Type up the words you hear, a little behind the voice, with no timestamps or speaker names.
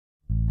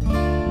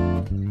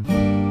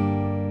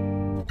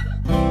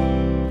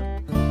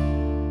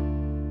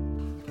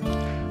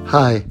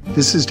Hi,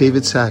 this is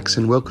David Sachs,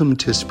 and welcome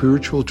to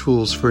Spiritual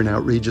Tools for an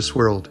Outrageous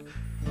World.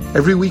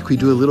 Every week we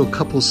do a little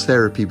couples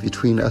therapy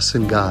between us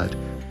and God.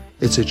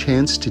 It's a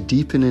chance to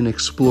deepen and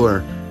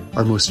explore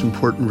our most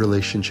important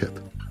relationship.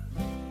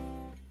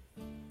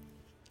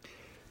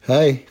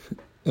 Hi,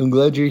 I'm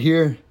glad you're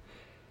here.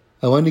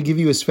 I want to give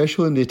you a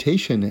special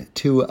invitation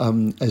to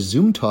a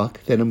Zoom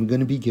talk that I'm going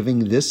to be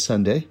giving this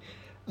Sunday,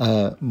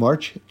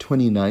 March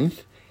 29th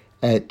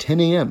at 10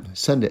 a.m.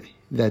 Sunday.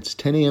 That's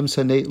 10 a.m.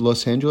 Sunday,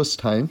 Los Angeles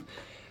time.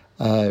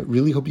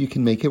 Really hope you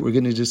can make it. We're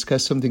going to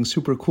discuss something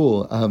super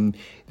cool.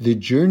 The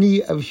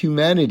journey of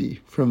humanity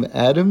from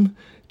Adam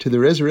to the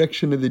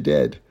resurrection of the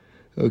dead.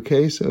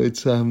 Okay, so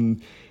it's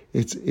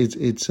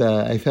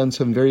I found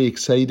some very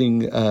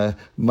exciting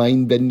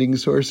mind-bending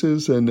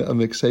sources, and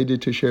I'm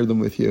excited to share them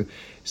with you.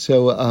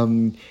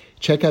 So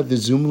check out the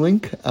Zoom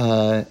link.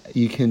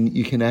 You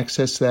can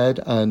access that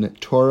on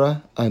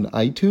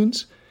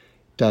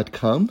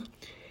TorahOnITunes.com.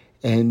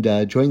 And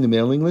join the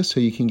mailing list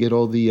so you can get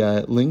all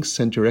the links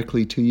sent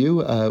directly to you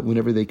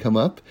whenever they come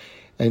up.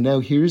 And now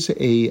here's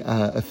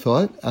a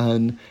thought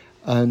on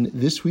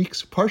this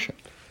week's Parsha.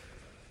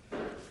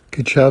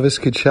 Good Shabbos.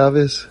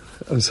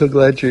 I'm so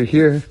glad you're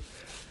here.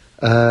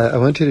 I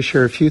wanted to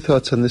share a few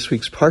thoughts on this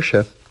week's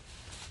Parsha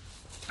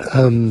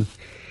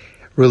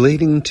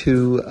relating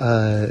to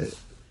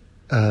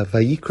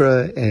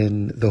Vayikra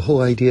and the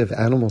whole idea of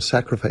animal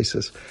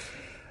sacrifices.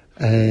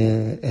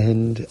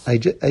 And I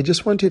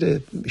just wanted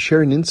to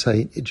share an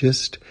insight. I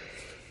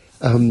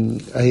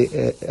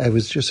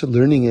was just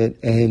learning it,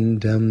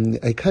 and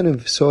I kind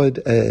of saw it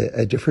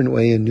a different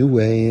way, a new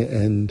way.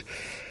 And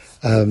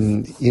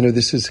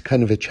this is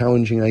kind of a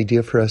challenging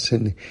idea for us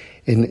in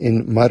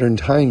modern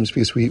times,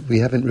 because we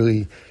haven't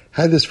really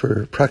had this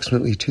for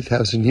approximately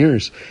 2,000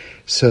 years.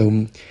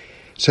 So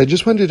I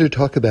just wanted to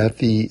talk about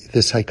the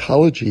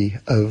psychology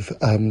of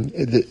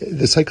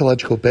the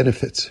psychological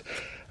benefits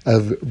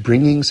of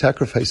bringing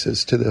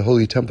sacrifices to the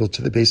Holy Temple,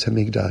 to the Beis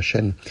Hamikdash,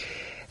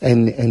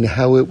 and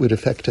how it would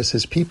affect us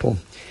as people.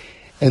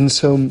 And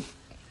so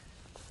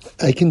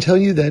I can tell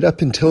you that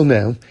up until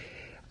now,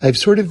 I've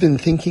sort of been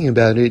thinking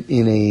about it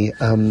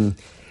in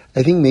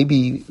I think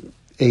maybe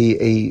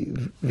a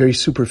very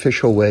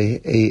superficial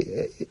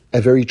way,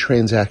 a very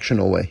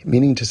transactional way,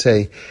 meaning to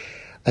say,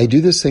 I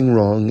do this thing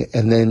wrong,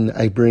 and then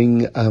I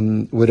bring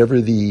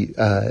whatever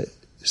the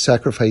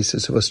sacrifice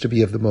is supposed to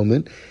be of the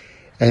moment,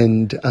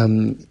 and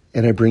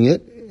I bring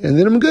it, and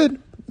then I'm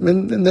good,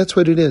 and that's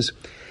what it is.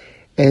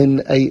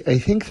 And I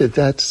think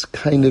that's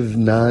kind of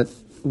not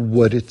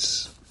what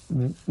it's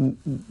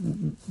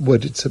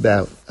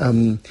about.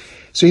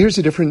 So here's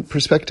a different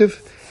perspective.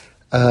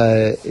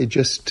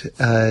 Just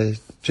a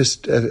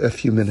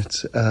few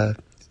minutes on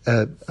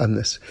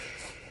this,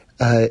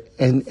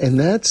 and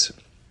that's,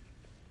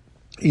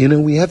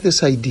 we have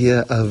this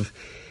idea of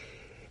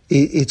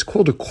it's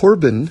called a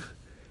korban.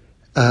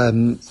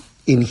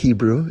 In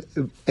Hebrew,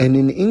 and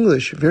in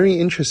English, very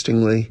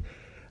interestingly,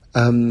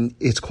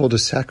 it's called a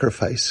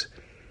sacrifice.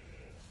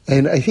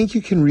 And I think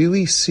you can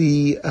really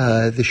see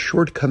the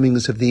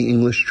shortcomings of the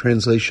English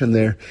translation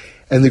there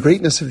and the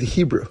greatness of the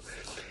Hebrew.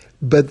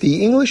 But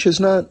the English is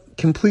not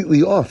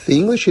completely off. The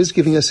English is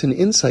giving us an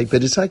insight,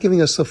 but it's not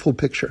giving us the full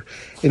picture.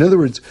 In other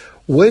words,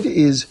 what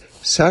is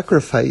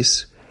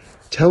sacrifice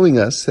telling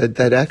us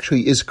that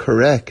actually is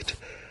correct,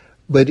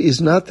 but is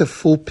not the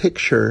full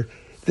picture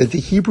that the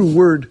Hebrew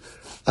word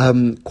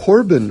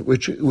korban,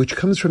 which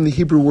comes from the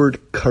Hebrew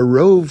word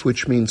karov,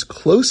 which means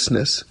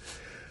closeness,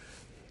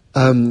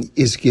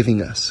 is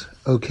giving us.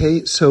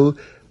 Okay, so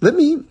let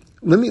me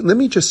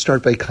just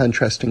start by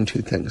contrasting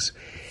two things.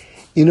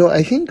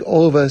 I think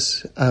all of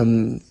us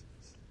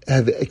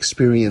have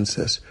experienced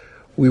this.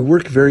 We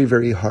work very,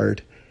 very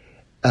hard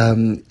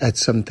at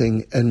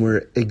something, and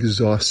we're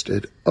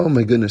exhausted. Oh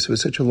my goodness, it was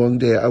such a long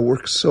day. I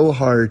worked so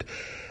hard,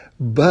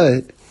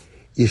 but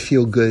you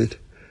feel good.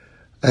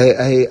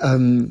 I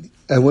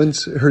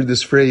once heard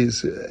this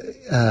phrase,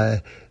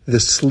 the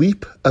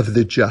sleep of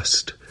the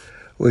just,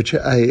 which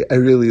I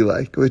really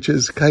like, which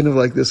is kind of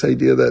like this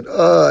idea that,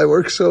 I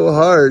work so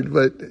hard,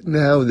 but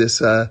now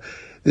this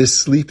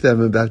sleep that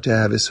I'm about to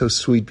have is so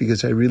sweet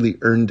because I really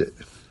earned it.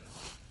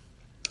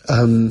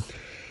 I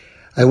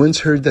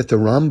once heard that the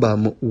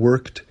Rambam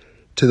worked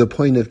to the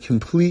point of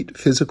complete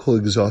physical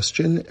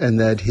exhaustion, and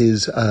that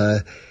his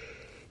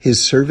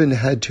servant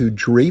had to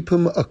drape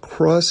him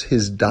across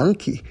his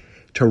donkey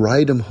to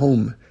ride him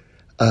home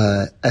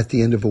at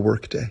the end of a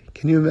workday.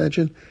 Can you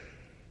imagine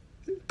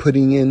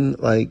putting in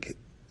like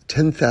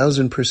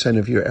 10,000%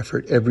 of your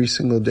effort every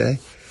single day?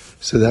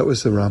 So that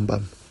was the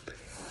Rambam.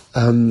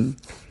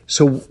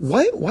 So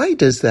why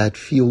does that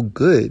feel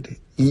good?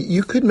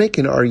 You could make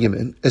an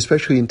argument,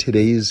 especially in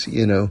today's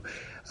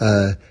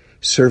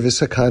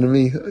service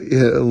economy,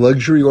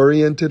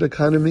 luxury-oriented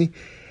economy,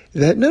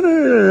 that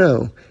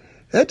no,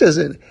 that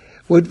doesn't.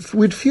 What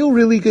would feel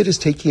really good is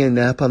taking a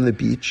nap on the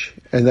beach,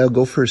 and I'll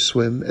go for a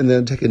swim, and then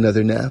I'll take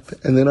another nap,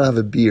 and then I'll have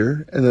a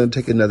beer, and then I'll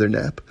take another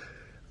nap,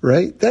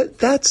 right?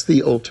 That's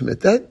the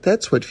ultimate.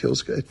 That's what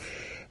feels good.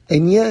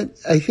 And yet,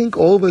 I think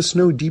all of us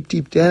know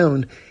deep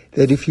down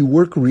that if you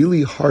work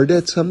really hard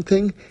at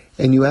something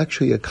and you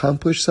actually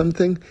accomplish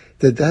something,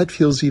 that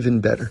feels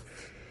even better.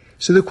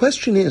 So the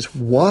question is,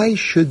 why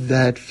should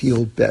that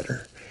feel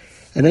better?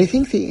 And I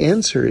think the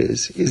answer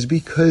is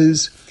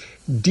because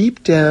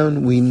deep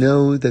down we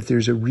know that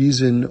there's a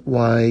reason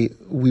why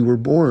we were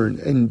born.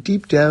 And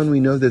deep down we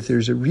know that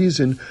there's a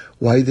reason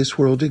why this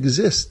world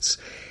exists.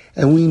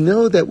 And we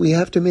know that we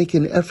have to make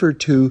an effort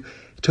to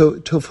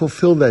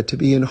fulfill that, to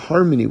be in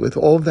harmony with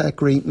all that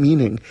great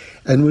meaning.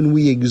 And when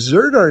we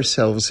exert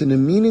ourselves in a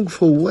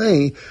meaningful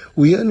way,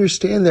 we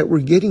understand that we're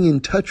getting in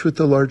touch with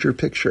the larger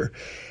picture.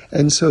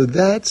 And so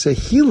that's a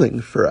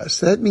healing for us.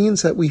 That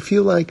means that we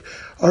feel like,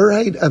 all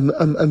right,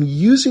 I'm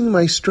using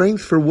my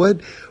strength for what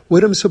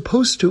I'm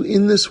supposed to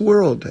in this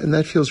world. And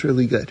that feels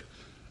really good.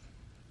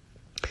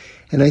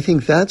 And I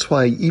think that's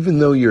why, even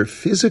though you're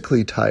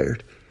physically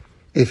tired,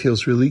 it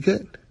feels really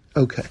good.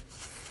 Okay.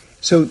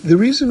 So the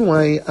reason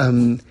why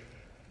I'm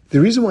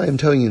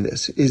telling you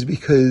this is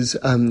because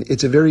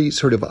it's a very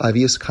sort of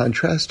obvious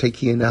contrast,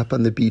 taking a nap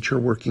on the beach or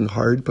working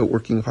hard, but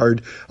working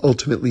hard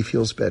ultimately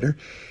feels better,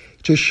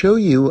 to show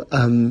you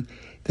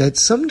that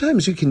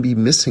sometimes you can be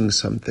missing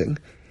something,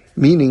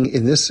 meaning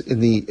in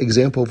the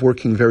example of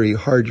working very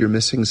hard, you're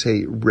missing,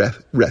 say,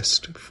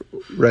 rest,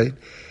 right?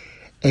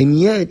 And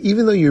yet,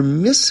 even though you're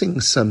missing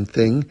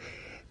something,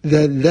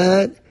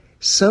 that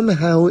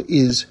somehow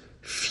is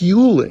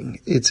fueling,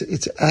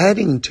 it's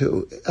adding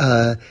to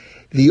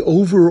the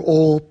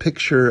overall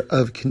picture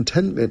of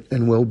contentment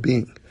and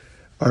well-being.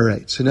 All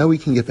right, so now we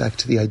can get back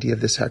to the idea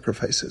of the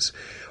sacrifices,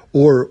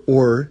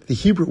 or the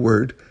Hebrew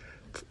word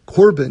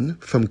korban,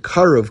 from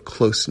karav,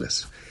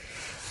 closeness.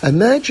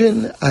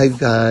 Imagine I've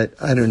got,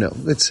 I don't know,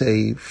 let's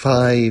say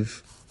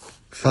five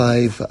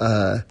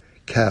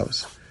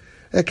cows.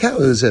 A cow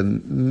is a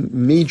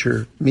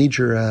major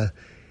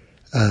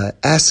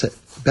asset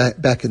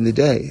back in the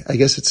day. I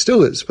guess it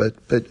still is, but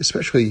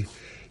especially,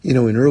 in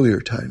earlier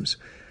times.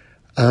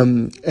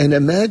 And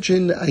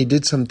imagine I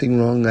did something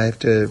wrong. I have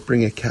to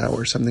bring a cow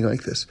or something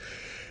like this.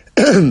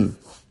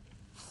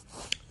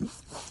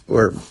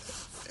 Or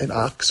an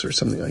ox or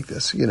something like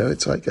this.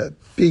 It's like a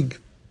big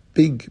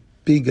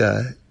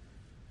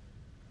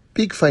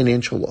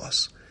financial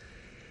loss.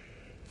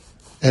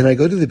 And I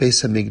go to the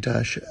Beis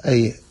HaMikdash.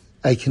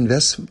 I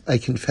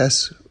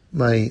confess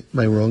my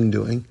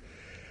wrongdoing.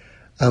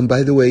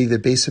 By the way, the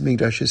Beis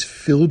HaMikdash is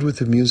filled with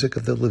the music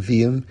of the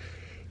Levium.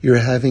 You're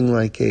having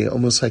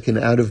almost like an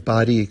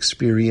out-of-body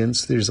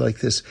experience. There's like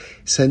this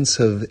sense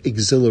of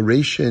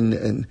exhilaration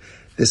and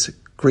this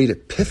great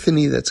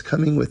epiphany that's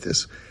coming with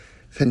this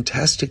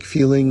fantastic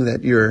feeling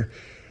that you're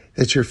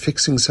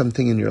fixing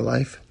something in your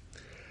life.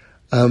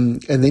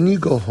 And then you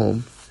go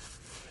home,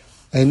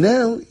 and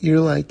now you're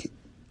like,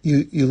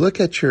 you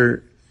look at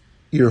your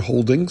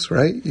holdings,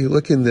 right? You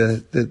look in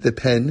the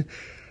pen,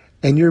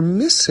 and you're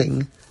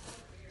missing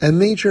a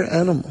major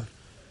animal.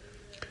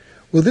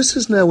 Well, this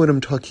is now what I'm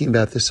talking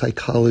about, the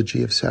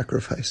psychology of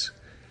sacrifice.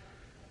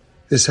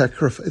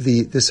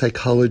 The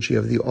psychology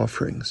of the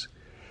offerings.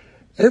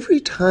 Every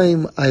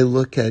time I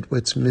look at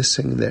what's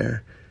missing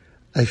there,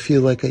 I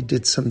feel like I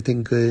did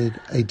something good,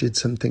 I did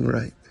something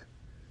right.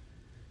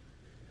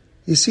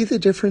 You see the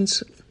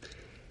difference?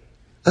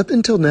 Up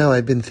until now,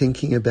 I've been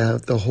thinking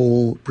about the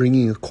whole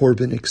bringing a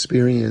korban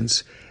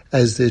experience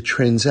as the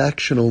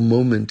transactional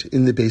moment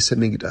in the Beis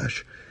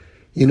HaMikdash.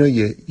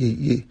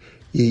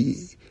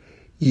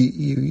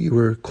 You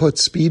were caught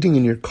speeding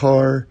in your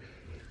car,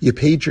 you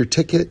paid your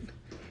ticket,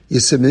 you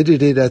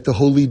submitted it at the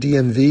holy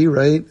DMV,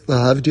 right?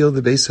 Lahavdil,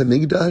 the Beis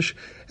HaMikdash,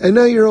 and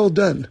now you're all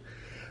done.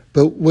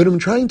 But what I'm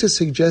trying to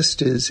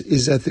suggest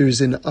is that there's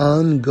an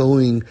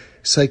ongoing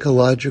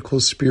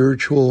psychological,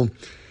 spiritual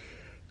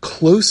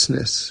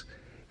closeness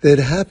that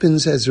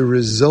happens as a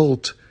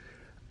result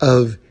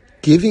of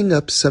giving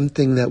up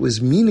something that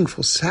was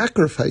meaningful,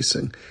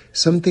 sacrificing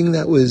something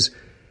that was,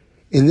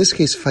 in this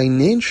case,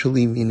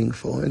 financially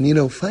meaningful.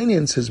 And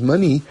finances,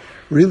 money,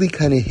 really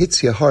kind of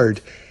hits you hard.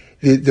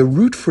 The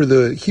root for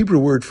the Hebrew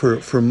word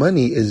for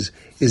money is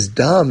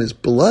dam, is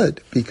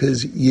blood,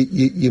 because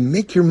you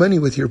make your money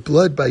with your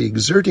blood by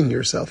exerting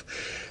yourself.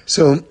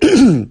 So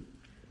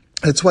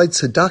that's why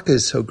tzedakah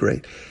is so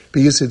great,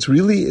 because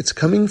it's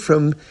coming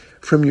from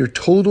your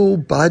total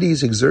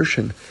body's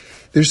exertion.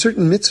 There's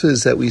certain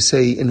mitzvahs that we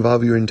say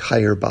involve your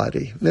entire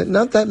body.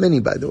 Not that many,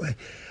 by the way.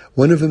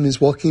 One of them is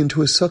walking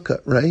into a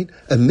sukkah, right?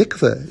 A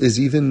mikveh is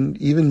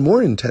even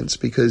more intense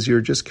because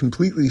you're just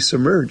completely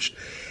submerged.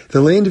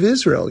 The land of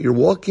Israel, you're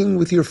walking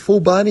with your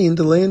full body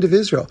into the land of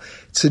Israel.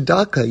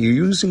 Tzedakah, you're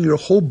using your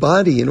whole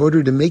body in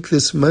order to make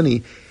this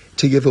money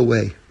to give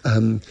away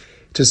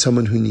to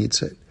someone who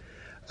needs it.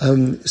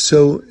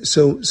 So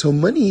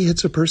money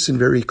hits a person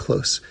very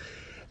close.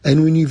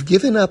 And when you've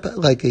given up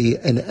like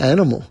an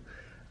animal,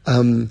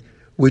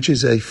 which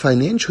is a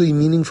financially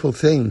meaningful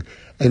thing,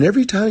 and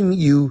every time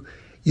you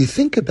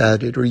think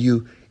about it, or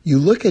you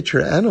look at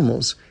your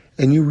animals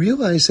and you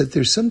realize that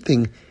there's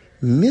something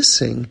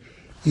missing,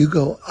 you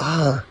go,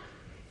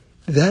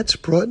 that's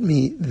brought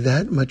me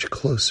that much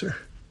closer.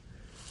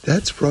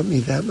 That's brought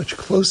me that much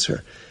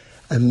closer.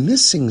 I'm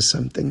missing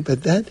something,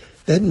 but that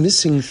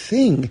missing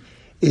thing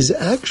is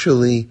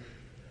actually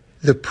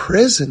the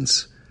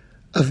presence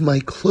of my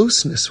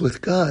closeness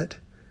with God.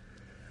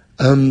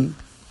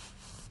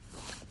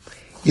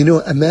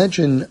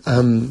 Imagine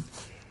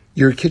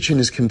your kitchen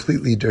is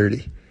completely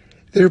dirty.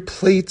 There are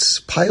plates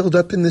piled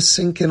up in the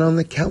sink and on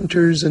the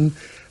counters and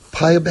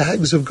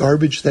bags of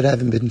garbage that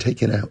haven't been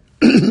taken out.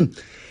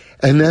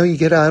 And now you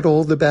get out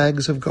all the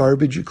bags of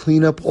garbage, you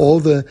clean up all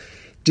the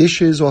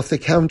dishes off the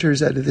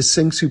counters out of the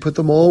sinks, you put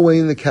them all away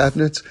in the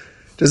cabinets.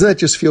 Doesn't that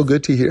just feel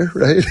good to hear,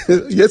 right?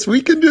 Yes,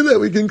 we can do that.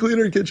 We can clean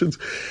our kitchens.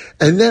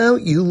 And now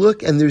you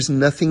look and there's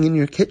nothing in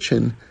your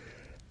kitchen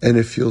and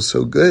it feels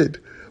so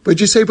good. But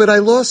you say, but I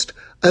lost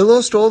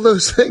all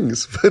those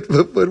things. But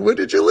what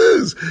did you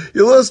lose?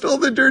 You lost all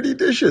the dirty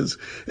dishes.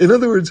 In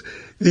other words,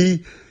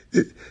 the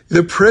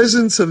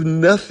presence of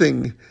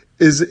nothing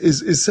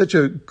is such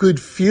a good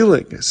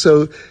feeling.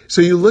 So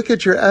you look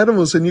at your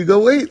animals and you go,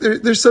 wait,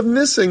 there's some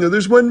missing, or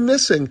there's one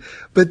missing.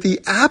 But the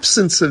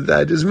absence of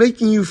that is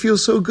making you feel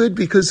so good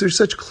because there's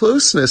such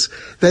closeness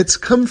that's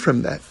come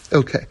from that.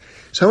 Okay.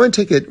 So I want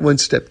to take it one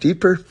step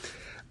deeper.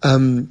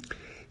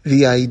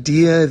 The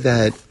idea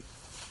that,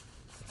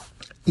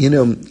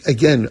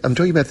 again, I'm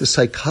talking about the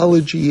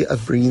psychology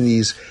of bringing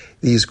these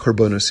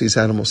korbanos, these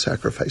animal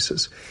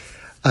sacrifices.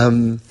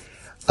 A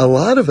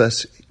lot of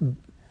us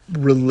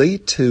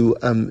relate to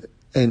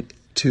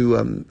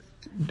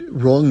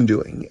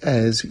wrongdoing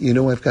as,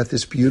 I've got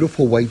this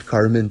beautiful white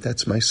garment,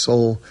 that's my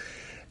soul,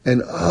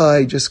 and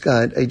I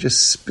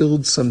just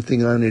spilled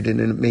something on it and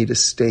it made a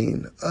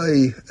stain.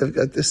 I've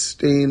got this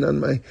stain on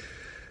my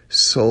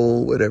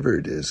soul, whatever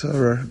it is,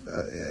 or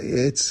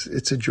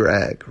it's a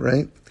drag,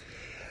 right?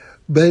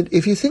 But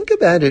if you think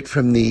about it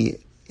from the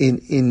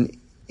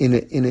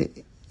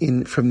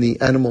from the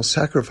animal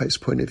sacrifice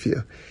point of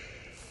view,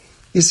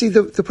 you see,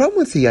 the problem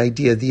with the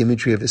idea, the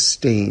imagery of a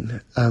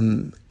stain,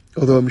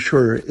 although I'm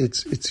sure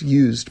it's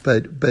used,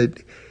 but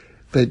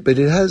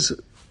it has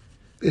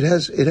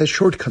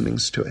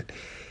shortcomings to it,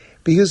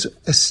 because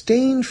a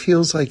stain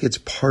feels like it's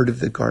part of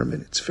the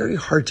garment. It's very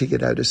hard to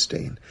get out a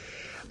stain.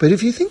 But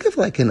if you think of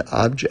like an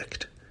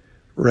object,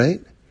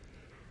 right?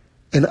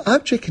 An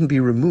object can be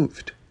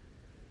removed.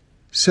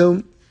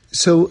 So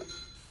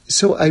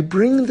I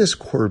bring this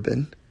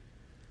korban,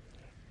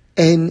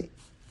 and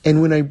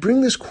when I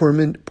bring this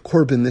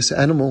korban, this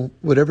animal,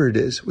 whatever it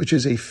is, which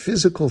is a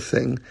physical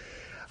thing,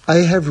 I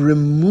have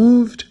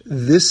removed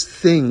this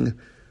thing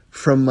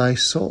from my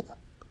soul.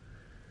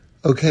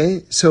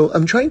 Okay, so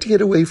I'm trying to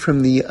get away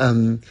from the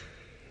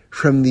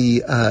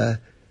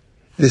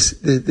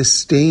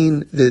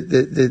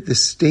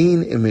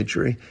stain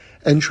imagery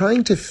and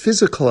trying to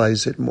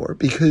physicalize it more,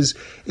 because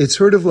it's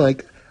sort of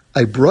like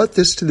I brought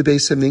this to the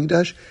Beis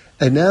Hamikdash,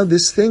 and now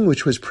this thing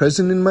which was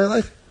present in my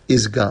life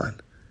is gone.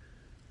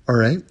 All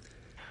right?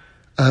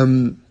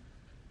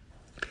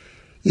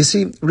 You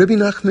see, Rabbi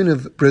Nachman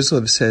of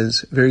Breslov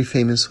says very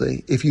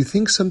famously, if you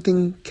think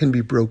something can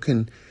be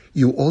broken,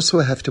 you also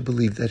have to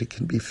believe that it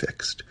can be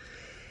fixed.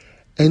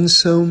 And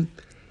so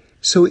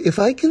if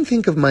I can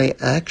think of my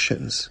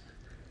actions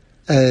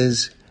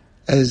as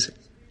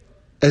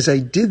I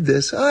did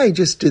this, I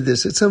just did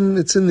this. It's in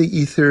the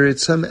ether.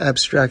 It's some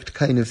abstract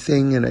kind of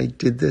thing, and I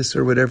did this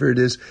or whatever it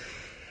is.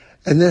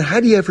 And then how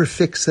do you ever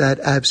fix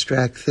that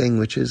abstract thing,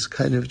 which is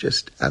kind of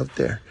just out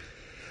there?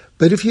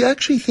 But if you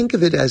actually think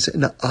of it as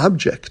an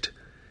object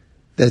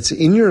that's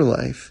in your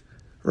life,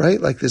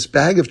 right? Like this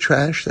bag of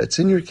trash that's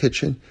in your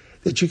kitchen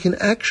that you can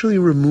actually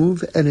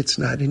remove, and it's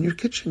not in your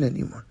kitchen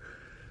anymore,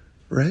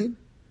 right?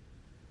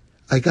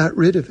 I got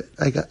rid of it.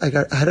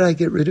 How did I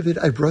get rid of it?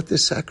 I brought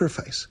this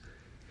sacrifice.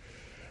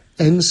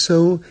 And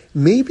so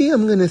maybe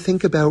I'm going to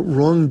think about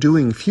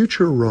wrongdoing,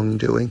 future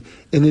wrongdoing,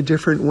 in a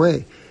different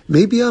way.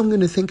 Maybe I'm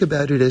going to think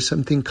about it as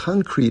something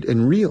concrete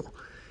and real,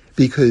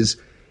 because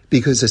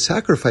a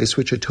sacrifice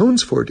which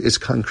atones for it is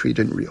concrete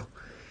and real.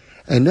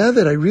 And now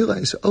that I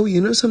realize,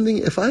 something,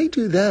 if I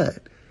do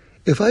that,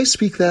 if I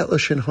speak that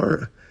Lashon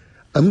Hara,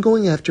 I'm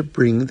going to have to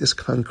bring this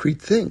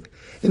concrete thing.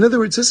 In other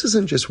words, this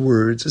isn't just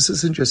words, this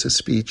isn't just a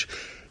speech,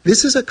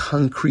 this is a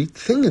concrete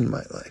thing in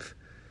my life.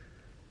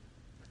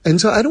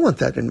 And so I don't want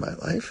that in my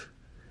life.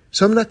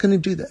 So I'm not going to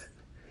do that.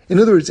 In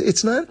other words,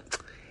 it's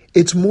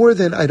more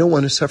than I don't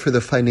want to suffer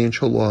the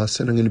financial loss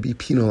and I'm going to be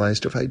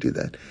penalized if I do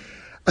that.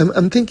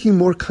 I'm thinking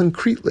more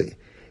concretely.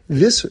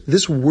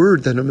 This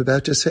word that I'm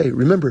about to say,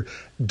 remember,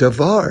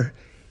 davar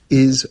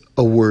is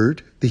a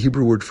word, the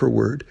Hebrew word for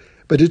word,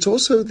 but it's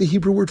also the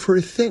Hebrew word for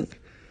a thing.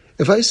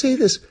 If I say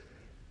this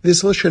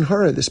Lashon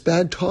Hara, this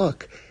bad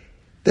talk,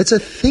 that's a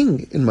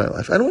thing in my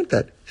life. I don't want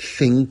that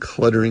thing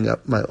cluttering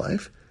up my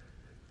life.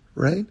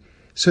 Right?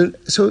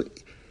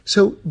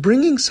 So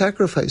bringing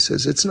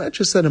sacrifices, it's not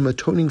just that I'm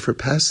atoning for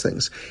past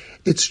things.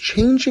 It's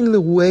changing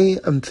the way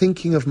I'm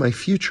thinking of my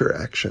future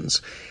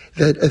actions.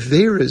 That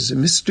averas,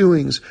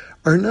 misdoings,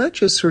 are not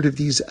just sort of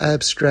these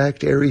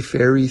abstract,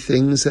 airy-fairy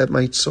things that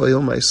might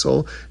soil my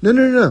soul.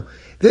 No.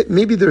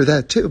 Maybe they're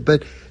that too,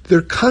 but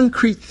they're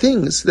concrete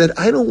things that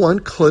I don't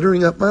want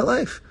cluttering up my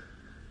life.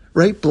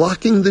 right?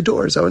 Blocking the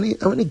doors. I want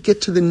to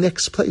get to the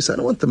next place. I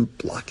don't want them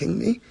blocking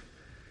me.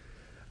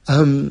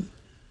 And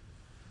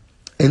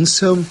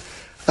so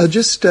I'll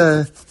just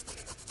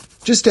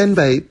end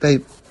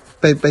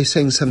by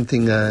saying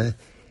something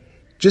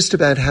just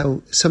about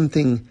how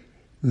something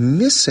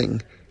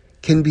missing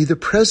can be the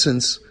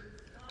presence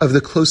of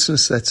the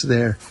closeness that's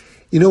there.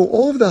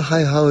 All of the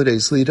high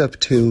holidays lead up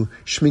to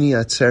Shmini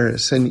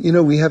Atzeres, and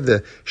we have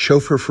the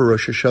shofar for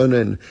Rosh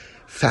Hashanah and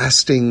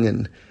fasting,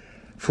 and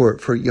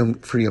for Yom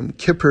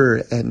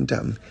Kippur,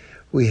 and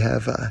we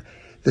have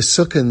the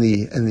Sukkah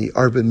and the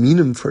Arba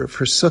Minim for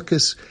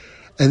Sukkot,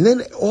 and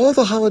then all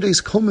the holidays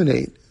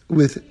culminate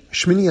with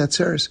Shmini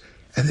Atzeres,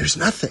 and there's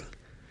nothing.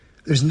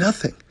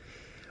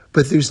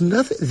 But there's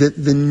nothing.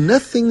 The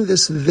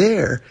nothingness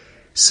there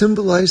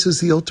symbolizes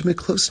the ultimate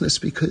closeness,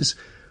 because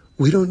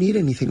we don't need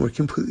anything. We're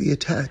completely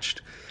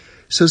attached.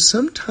 So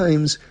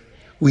sometimes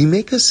we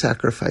make a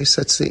sacrifice,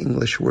 that's the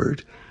English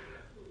word,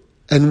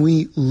 and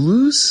we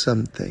lose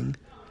something,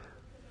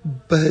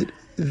 but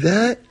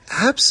that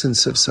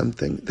absence of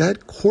something,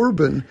 that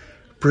korban,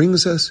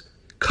 brings us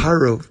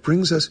karov,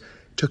 brings us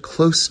to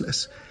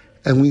closeness.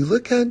 And we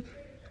look at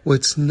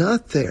what's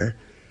not there,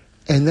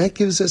 and that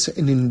gives us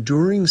an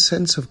enduring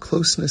sense of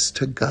closeness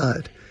to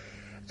God.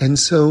 And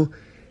so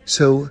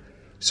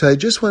I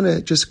just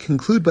want to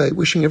conclude by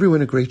wishing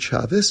everyone a great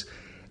Shabbos,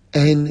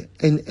 and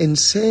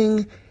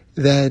saying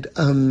that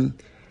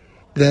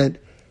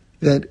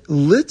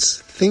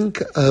let's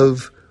think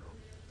of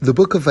the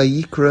book of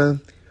Vayikra,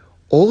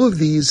 all of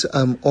these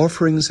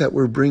offerings that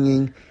we're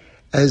bringing,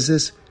 as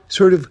this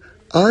sort of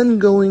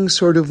ongoing,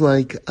 sort of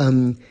like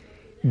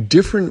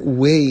different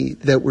way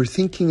that we're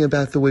thinking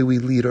about the way we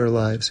lead our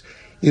lives.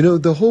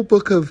 The whole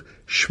book of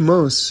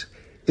Shmos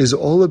is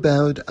all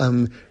about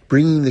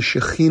bringing the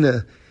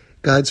Shekhinah,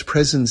 God's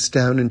presence,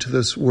 down into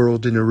this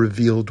world in a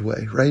revealed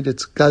way, right?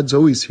 God's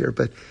always here,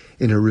 but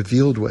in a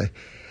revealed way.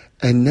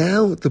 And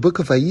now the book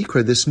of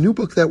Vayikra, this new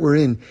book that we're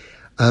in,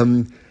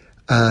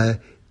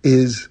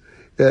 is,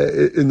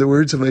 in the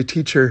words of my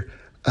teacher,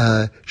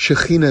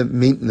 Shekhinah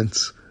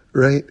maintenance,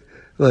 right?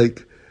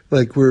 Like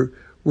we're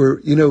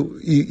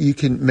you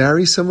can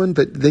marry someone,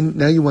 but then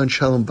now you want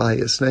shalom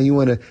bayis. Now you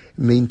want to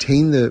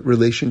maintain the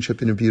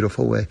relationship in a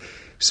beautiful way.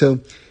 So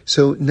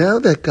now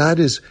that God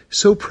is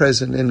so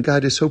present, and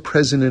God is so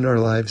present in our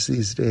lives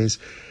these days,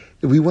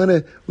 we want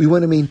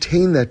to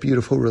maintain that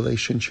beautiful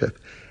relationship,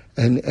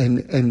 and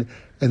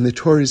the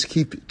Torahs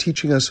keep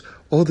teaching us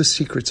all the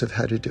secrets of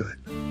how to do it.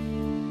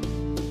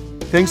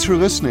 Thanks for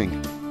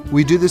listening.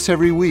 We do this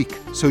every week,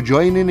 so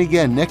join in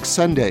again next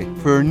Sunday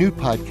for a new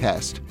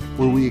podcast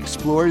where we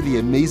explore the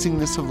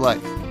amazingness of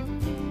life.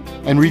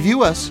 And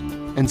review us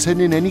and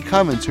send in any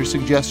comments or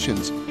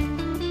suggestions.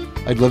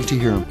 I'd love to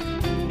hear them.